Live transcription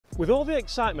With all the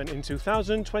excitement in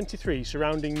 2023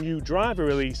 surrounding new driver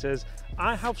releases,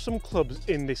 I have some clubs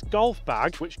in this golf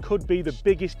bag which could be the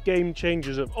biggest game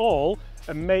changers of all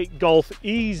and make golf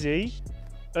easier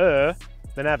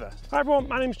than ever. Hi everyone,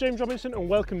 my name is James Robinson and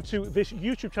welcome to this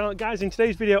YouTube channel. Guys, in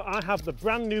today's video I have the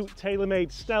brand new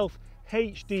TaylorMade Stealth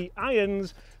HD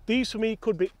irons. These for me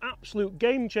could be absolute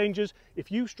game changers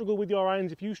if you struggle with your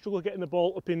irons, if you struggle getting the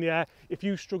ball up in the air, if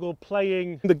you struggle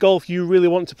playing the golf you really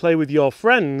want to play with your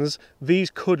friends. These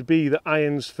could be the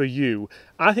irons for you.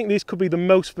 I think these could be the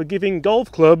most forgiving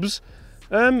golf clubs,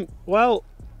 well,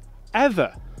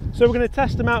 ever. So we're going to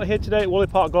test them out here today at Whalley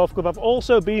Park Golf Club. I've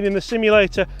also been in the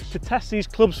simulator to test these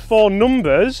clubs for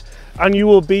numbers, and you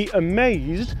will be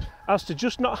amazed as to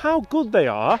just not how good they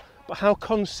are, but how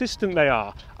consistent they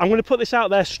are. I'm going to put this out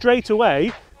there straight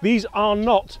away. These are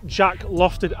not jack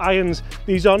lofted irons.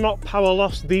 These are not power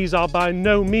lofts. These are by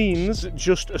no means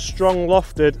just a strong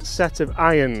lofted set of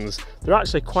irons. They're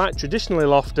actually quite traditionally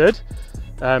lofted,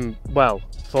 well,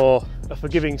 for a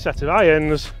forgiving set of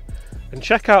irons. And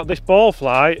check out this ball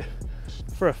flight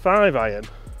for a 5-iron.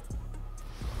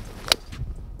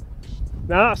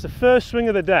 Now that's the first swing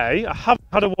of the day. I haven't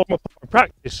had a warm-up or a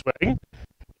practice swing.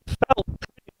 It felt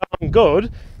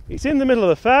good. It's in the middle of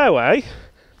the fairway,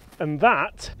 and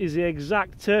that is the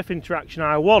exact turf interaction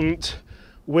I want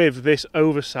with this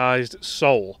oversized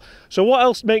sole. So what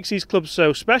else makes these clubs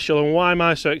so special and why am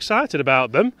I so excited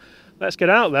about them? Let's get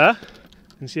out there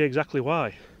and see exactly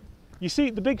why. You see,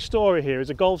 the big story here is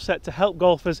a golf set to help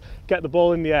golfers get the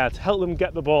ball in the air, to help them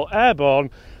get the ball airborne,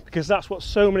 because that's what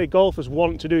so many golfers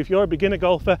want to do. If you're a beginner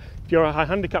golfer, if you're a high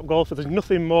handicap golfer, there's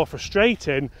nothing more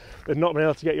frustrating than not being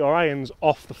able to get your irons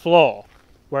off the floor.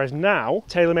 Whereas now,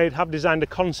 TaylorMade have designed a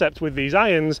concept with these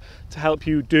irons to help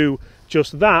you do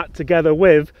just that, together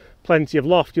with plenty of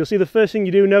loft. You'll see the first thing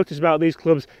you do notice about these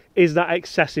clubs is that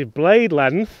excessive blade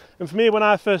length. And for me, when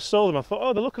I first saw them, I thought,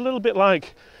 oh, they look a little bit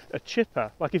like a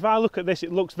chipper. Like if I look at this,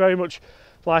 it looks very much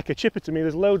like a chipper to me.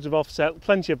 There's loads of offset,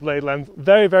 plenty of blade length,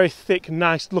 very, very thick,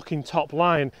 nice looking top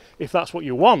line if that's what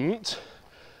you want.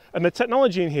 And the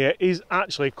technology in here is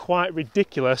actually quite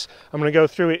ridiculous. I'm going to go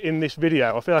through it in this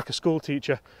video. I feel like a school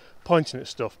teacher pointing at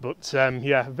stuff, but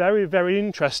yeah, very, very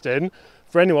interesting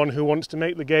for anyone who wants to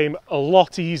make the game a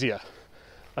lot easier.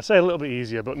 I say a little bit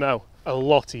easier, but no, a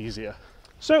lot easier.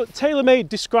 So TaylorMade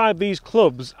describe these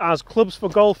clubs as clubs for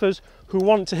golfers who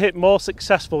want to hit more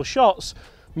successful shots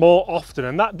more often,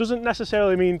 and that doesn't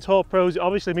necessarily mean tour pros. It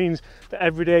obviously means the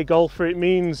everyday golfer. It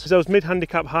means those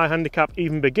mid-handicap, high handicap,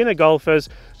 even beginner golfers.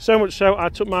 So much so I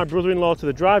took my brother-in-law to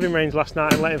the driving range last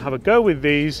night and let him have a go with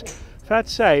these. Fair to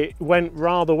say it went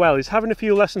rather well. He's having a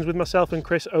few lessons with myself and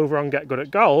Chris over on Get Good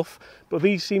at Golf, but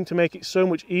these seem to make it so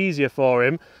much easier for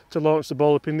him to launch the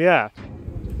ball up in the air.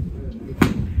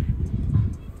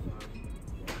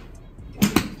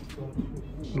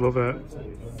 Love it.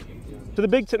 So the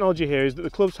big technology here is that the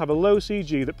clubs have a low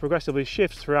CG that progressively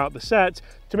shifts throughout the set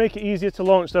to make it easier to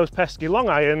launch those pesky long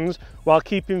irons while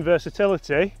keeping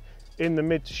versatility in the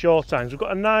mid to short irons. We've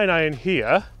got a 9-iron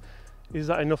here. Is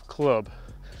that enough club?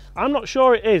 I'm not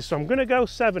sure it is, so I'm going to go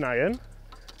 7-iron.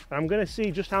 I'm going to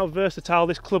see just how versatile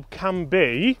this club can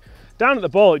be. Down at the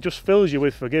ball, it just fills you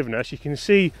with forgiveness. You can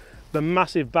see the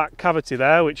massive back cavity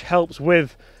there, which helps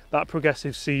with that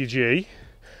progressive CG.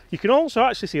 You can also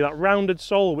actually see that rounded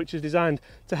sole, which is designed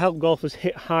to help golfers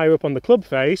hit higher up on the club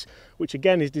face, which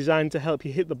again is designed to help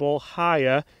you hit the ball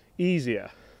higher,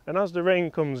 easier. And as the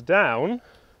rain comes down,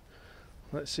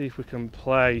 let's see if we can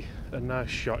play a nice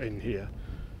shot in here.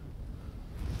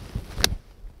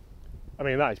 I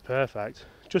mean, that is perfect.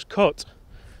 Just cut.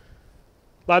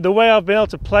 Like the way I've been able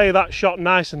to play that shot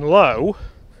nice and low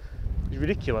is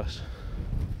ridiculous.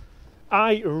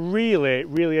 I really,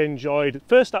 really enjoyed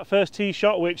that first tee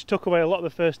shot, which took away a lot of the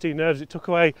first tee nerves. It took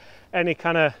away any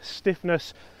kind of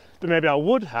stiffness that maybe I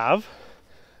would have.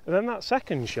 And then that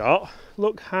second shot,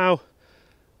 look how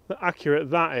accurate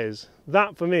that is.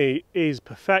 That for me is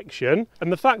perfection. And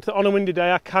the fact that on a windy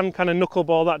day I can kind of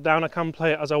knuckleball that down, I can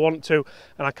play it as I want to,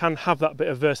 and I can have that bit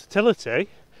of versatility,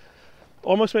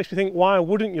 almost makes me think, why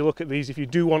wouldn't you look at these if you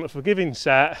do want a forgiving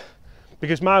set?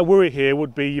 Because my worry here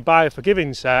would be you buy a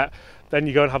forgiving set, then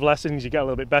you go and have lessons, you get a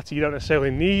little bit better, you don't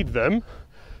necessarily need them.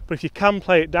 But if you can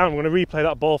play it down, I'm going to replay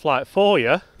that ball flight for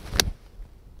you.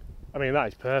 I mean, that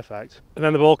is perfect. And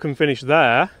then the ball can finish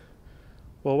there.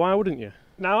 Well, why wouldn't you?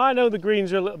 Now, I know the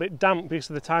greens are a little bit damp because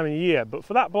of the time of year, but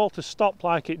for that ball to stop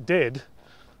like it did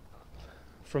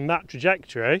from that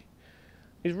trajectory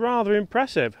is rather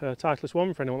impressive. Titleist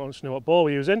 1 for anyone who wants to know what ball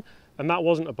we're using. And that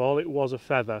wasn't a ball, it was a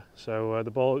feather. So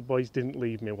the boys didn't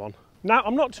leave me one. Now,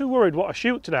 I'm not too worried what I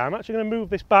shoot today. I'm actually going to move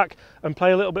this back and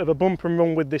play a little bit of a bump and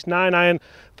run with this 9-iron.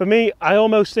 For me, I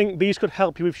almost think these could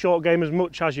help you with short game as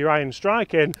much as your iron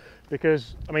striking,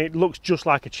 because, I mean, it looks just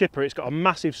like a chipper. It's got a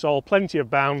massive sole, plenty of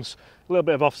bounce, a little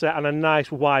bit of offset and a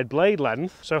nice wide blade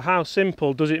length. So how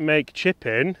simple does it make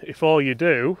chipping if all you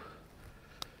do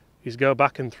is go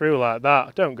back and through like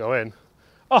that? Don't go in.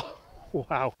 Oh,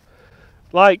 wow.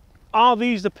 Like, are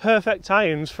these the perfect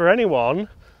irons for anyone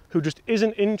who just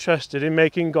isn't interested in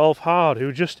making golf hard,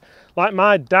 who just, like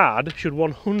my dad, should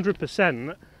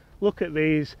 100% look at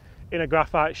these in a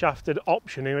graphite shafted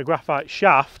option, in a graphite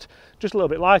shaft, just a little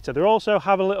bit lighter. They also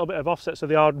have a little bit of offset, so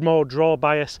they are more draw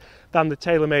bias than the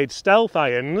TaylorMade Stealth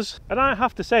irons. And I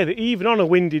have to say that even on a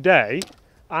windy day,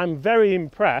 I'm very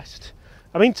impressed,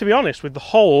 I mean, to be honest, with the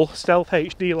whole Stealth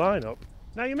HD lineup.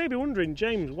 Now you may be wondering,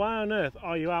 James, why on earth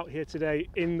are you out here today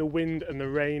in the wind and the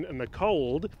rain and the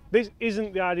cold? This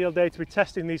isn't the ideal day to be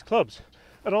testing these clubs.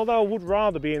 And although I would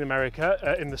rather be in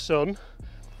America in the sun,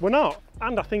 we're not.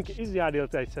 And I think it is the ideal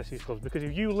day to test these clubs, because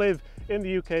if you live in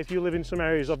the UK, if you live in some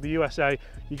areas of the USA,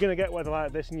 you're going to get weather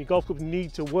like this and your golf clubs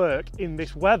need to work in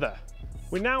this weather.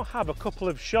 We now have a couple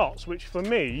of shots which for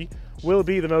me will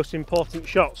be the most important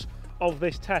shots of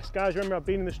this test. Guys, remember, I've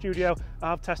been in the studio,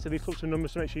 I've tested these clubs and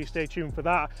numbers, so make sure you stay tuned for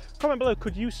that. Comment below,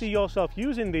 could you see yourself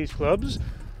using these clubs?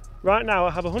 Right now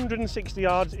I have 160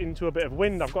 yards into a bit of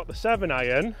wind. I've got the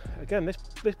 7-iron. Again,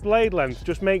 this blade length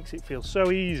just makes it feel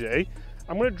so easy.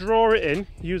 I'm going to draw it in,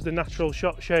 use the natural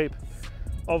shot shape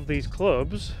of these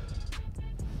clubs.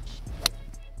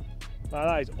 Like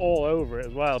that is all over it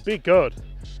as well. Be good.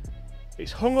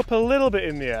 It's hung up a little bit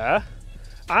in the air.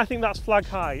 I think that's flag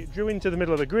high. It drew into the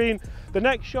middle of the green. The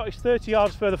next shot is 30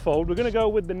 yards further forward. We're going to go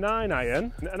with the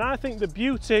 9-iron. And I think the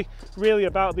beauty really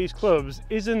about these clubs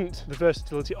isn't the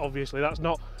versatility, obviously. That's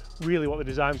not really what they're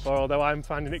designed for, although I'm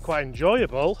finding it quite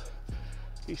enjoyable.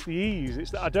 It's the ease.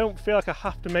 It's that I don't feel like I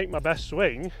have to make my best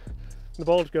swing and the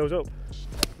ball just goes up.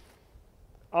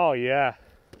 Oh yeah.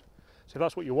 So if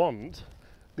that's what you want,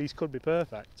 these could be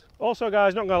perfect. Also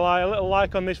guys, not gonna lie, a little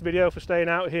like on this video for staying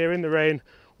out here in the rain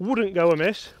wouldn't go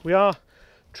amiss. We are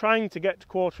trying to get to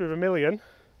 250,000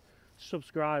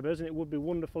 subscribers, and it would be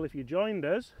wonderful if you joined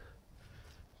us.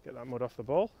 Get that mud off the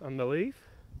ball and the leaf.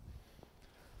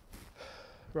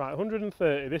 Right,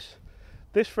 130.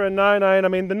 This for a 9-iron, I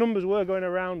mean, the numbers were going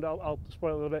around, I'll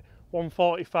spoil it a little bit,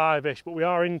 145-ish, but we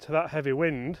are into that heavy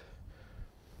wind.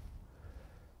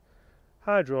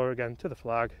 High draw again to the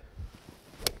flag.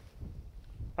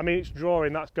 I mean, it's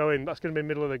drawing, that's going to be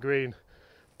middle of the green,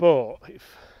 but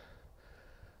if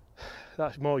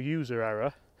that's more user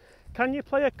error. Can you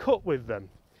play a cut with them?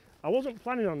 I wasn't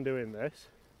planning on doing this,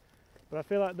 but I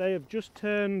feel like they have just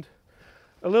turned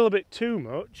a little bit too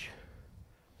much.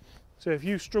 So if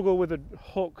you struggle with a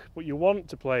hook but you want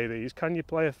to play these, can you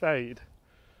play a fade?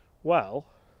 Well,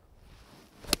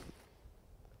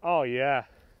 oh yeah,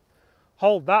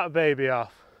 hold that baby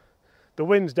off. The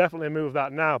wind's definitely moved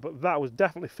that now, but that was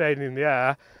definitely fading in the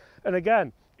air. And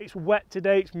again, it's wet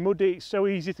today, it's muddy, it's so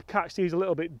easy to catch these a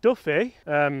little bit duffy,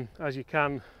 as you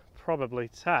can probably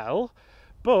tell,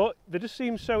 but they just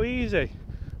seem so easy.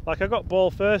 Like I got ball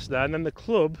first there, and then the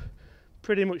club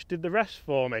pretty much did the rest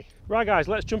for me. Right guys,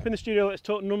 let's jump in the studio, let's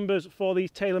talk numbers for these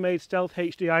TaylorMade Stealth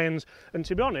HD irons, and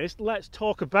to be honest, let's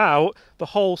talk about the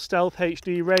whole Stealth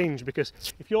HD range, because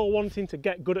if you're wanting to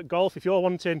get good at golf, if you're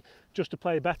wanting just to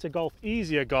play better golf,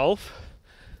 easier golf,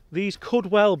 these could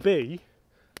well be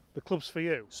the clubs for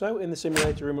you. So in the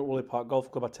simulator room at Woolley Park Golf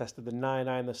Club, I tested the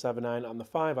 9-iron, the 7-iron and the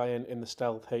 5-iron in the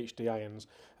Stealth HD irons,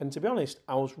 and to be honest,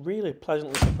 I was really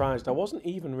pleasantly surprised. I wasn't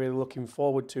even really looking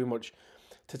forward too much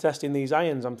to testing these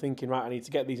irons. I'm thinking, right, I need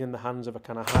to get these in the hands of a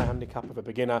kind of high handicap of a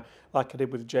beginner, like I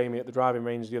did with Jamie at the driving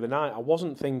range the other night. I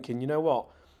wasn't thinking, you know what,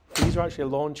 these are actually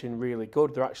launching really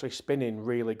good, they're actually spinning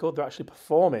really good, they're actually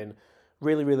performing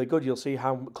really, really good. You'll see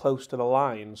how close to the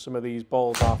line some of these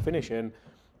balls are finishing,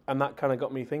 and that kind of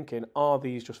got me thinking, are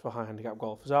these just for high handicap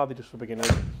golfers? Are they just for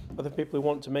beginners? Are there people who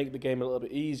want to make the game a little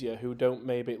bit easier, who don't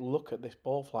maybe look at this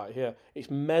ball flight here? It's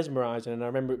mesmerising, and I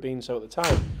remember it being so at the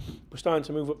time. We're starting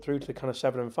to move up through to the kind of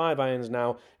 7 and 5 irons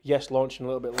now. Yes, launching a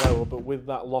little bit lower, but with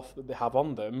that loft that they have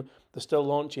on them, they're still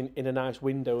launching in a nice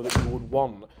window that you would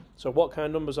want. So what kind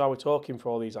of numbers are we talking for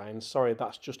all these irons? Sorry,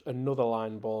 that's just another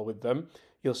line ball with them.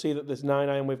 You'll see that this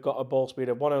 9-iron, we've got a ball speed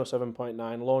of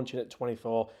 107.9, launching at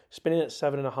 24, spinning at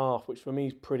 7.5, which for me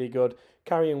is pretty good,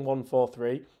 carrying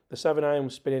 143. The 7-iron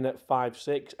was spinning at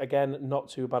 5.6, again, not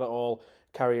too bad at all,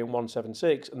 carrying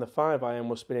 176. And the 5-iron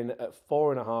was spinning at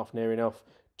 4.5, near enough,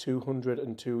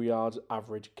 202 yards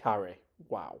average carry.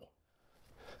 Wow.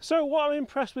 So what I'm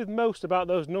impressed with most about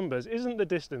those numbers isn't the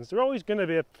distance. They're always going to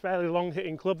be a fairly long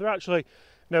hitting club. They're actually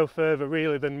no further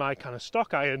really than my kind of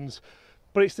stock irons,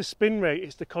 but it's the spin rate,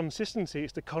 it's the consistency,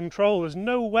 it's the control. There's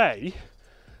no way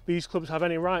these clubs have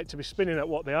any right to be spinning at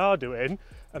what they are doing,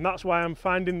 and that's why I'm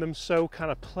finding them so kind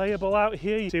of playable out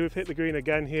here. You see we've hit the green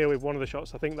again here with one of the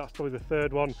shots. I think that's probably the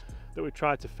third one that we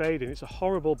tried to fade in. It's a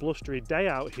horrible blustery day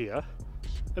out here,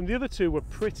 and the other two were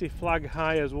pretty flag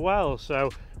high as well. So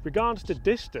regards to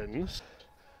distance,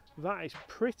 that is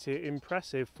pretty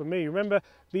impressive for me. Remember,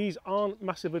 these aren't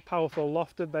massively powerful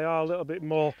lofted, they are a little bit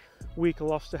more weaker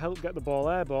lofts to help get the ball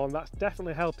airborne. That's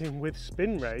definitely helping with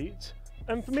spin rate.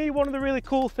 And for me, one of the really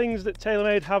cool things that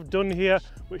TaylorMade have done here,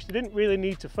 which they didn't really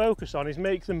need to focus on, is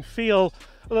make them feel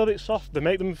a little bit softer,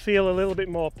 make them feel a little bit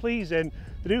more pleasing.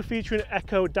 They do feature an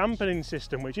echo dampening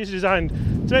system, which is designed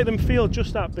to make them feel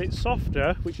just that bit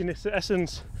softer, which in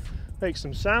essence makes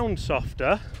them sound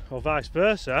softer, or vice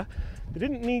versa. They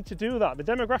didn't need to do that. The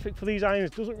demographic for these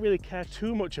irons doesn't really care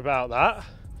too much about that.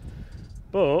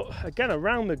 But again,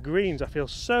 around the greens, I feel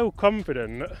so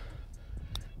confident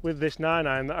with this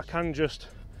 9-iron that I can just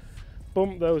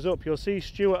bump those up. You'll see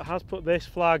Stuart has put this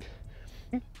flag,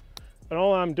 and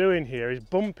all I'm doing here is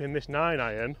bumping this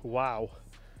 9-iron. Wow.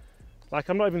 Like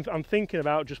I'm thinking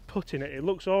about just putting it. It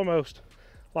looks almost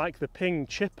like the ping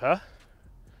chipper.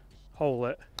 Hole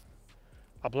it.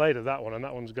 I bladed that one, and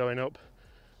that one's going up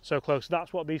so close.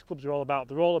 That's what these clubs are all about.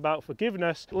 They're all about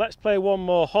forgiveness. Let's play one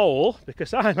more hole,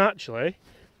 because I'm actually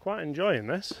quite enjoying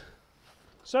this.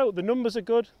 So the numbers are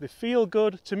good, they feel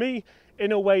good. To me,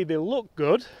 in a way, they look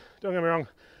good. Don't get me wrong,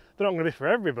 they're not going to be for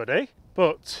everybody,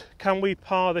 but can we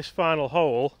par this final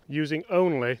hole using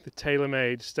only the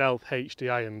TaylorMade Stealth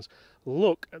HD irons?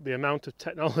 Look at the amount of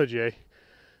technology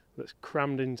that's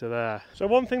crammed into there. So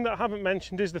one thing that I haven't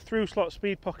mentioned is the through slot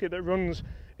speed pocket that runs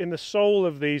in the sole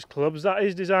of these clubs. That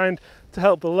is designed to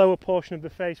help the lower portion of the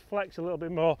face flex a little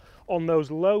bit more on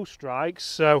those low strikes.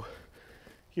 So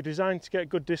you're designed to get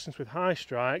good distance with high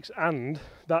strikes, and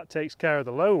that takes care of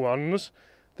the low ones.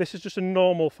 This is just a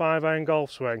normal 5-iron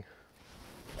golf swing.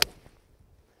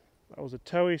 That was the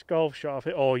toeiest golf shot I've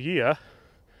hit all year,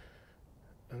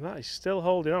 and that is still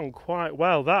holding on quite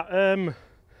well. That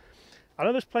I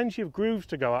know there's plenty of grooves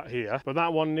to go at here, but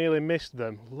that one nearly missed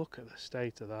them. Look at the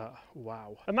state of that.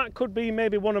 Wow. And that could be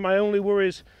maybe one of my only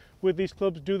worries with these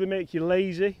clubs. Do they make you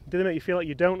lazy? Do they make you feel like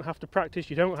you don't have to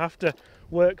practice, you don't have to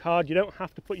work hard, you don't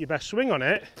have to put your best swing on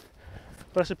it?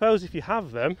 But I suppose if you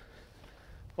have them,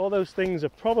 all those things are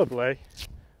probably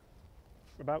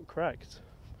about correct.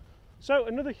 So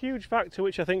another huge factor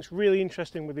which I think is really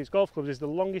interesting with these golf clubs is the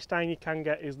longest iron you can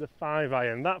get is the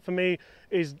 5-iron. That for me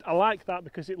is, I like that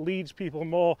because it leads people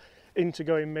more into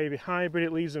going maybe hybrid,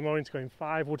 it leads them more into going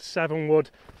 5-wood,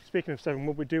 7-wood. Speaking of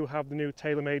 7-wood, we do have the new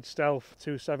TaylorMade Stealth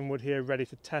 2 7-wood here ready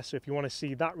to test, so if you want to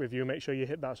see that review, make sure you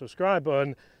hit that subscribe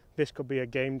button. This could be a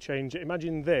game changer.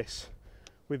 Imagine this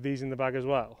with these in the bag as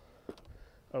well.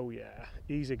 Oh yeah,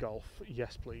 easy golf,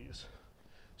 yes please.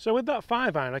 So with that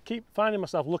 5-iron, I keep finding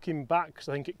myself looking back because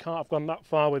I think it can't have gone that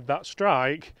far with that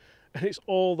strike, and it's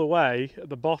all the way at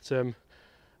the bottom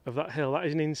of that hill. That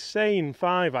is an insane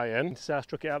 5-iron to say I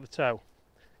struck it out the toe.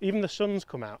 Even the sun's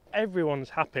come out, everyone's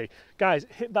happy. Guys,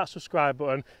 hit that subscribe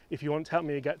button if you want to help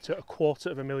me get to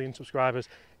 250,000 subscribers.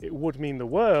 It would mean the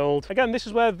world. Again, this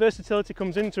is where versatility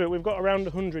comes into it. We've got around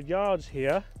 100 yards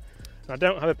here. I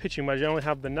don't have a pitching wedge, I only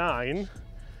have the 9.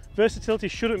 Versatility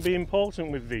shouldn't be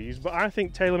important with these, but I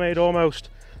think TaylorMade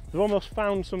they've almost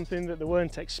found something that they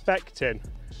weren't expecting,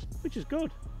 which is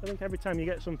good. I think every time you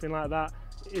get something like that,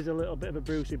 it is a little bit of a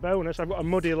Brucey bonus. I've got a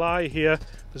muddy lie here,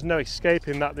 there's no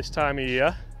escaping that this time of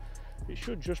year. It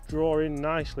should just draw in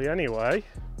nicely anyway,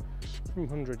 from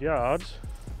 100 yards.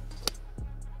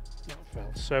 That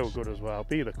felt so good as well,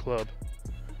 be the club.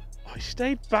 Oh, it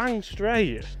stayed bang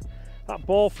straight. That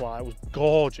ball flight was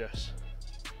gorgeous.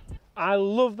 I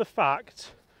love the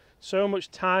fact so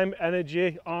much time,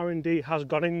 energy, R&D has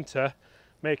gone into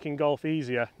making golf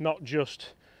easier, not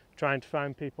just trying to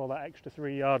find people that extra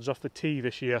 3 yards off the tee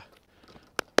this year.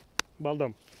 Well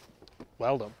done.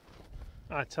 Well done.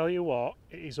 I tell you what,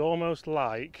 it is almost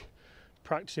like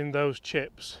practicing those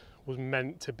chips was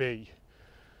meant to be.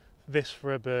 This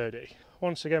for a birdie.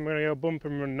 Once again, we're going to go bump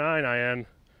and run 9-iron.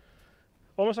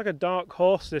 Almost like a dark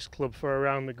horse, this club, for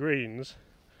around the greens.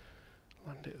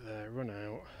 Land it there, run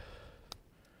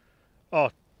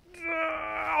out.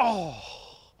 Oh.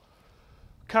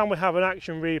 Can we have an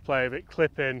action replay of it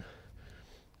clipping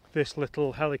this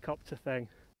little helicopter thing?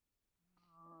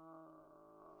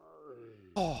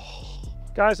 Oh.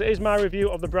 Guys, that is my review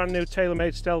of the brand new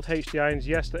TaylorMade Stealth HD irons.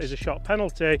 Yes, that is a shot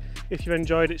penalty. If you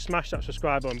enjoyed it, smash that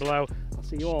subscribe button below. I'll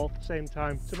see you all same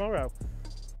time tomorrow.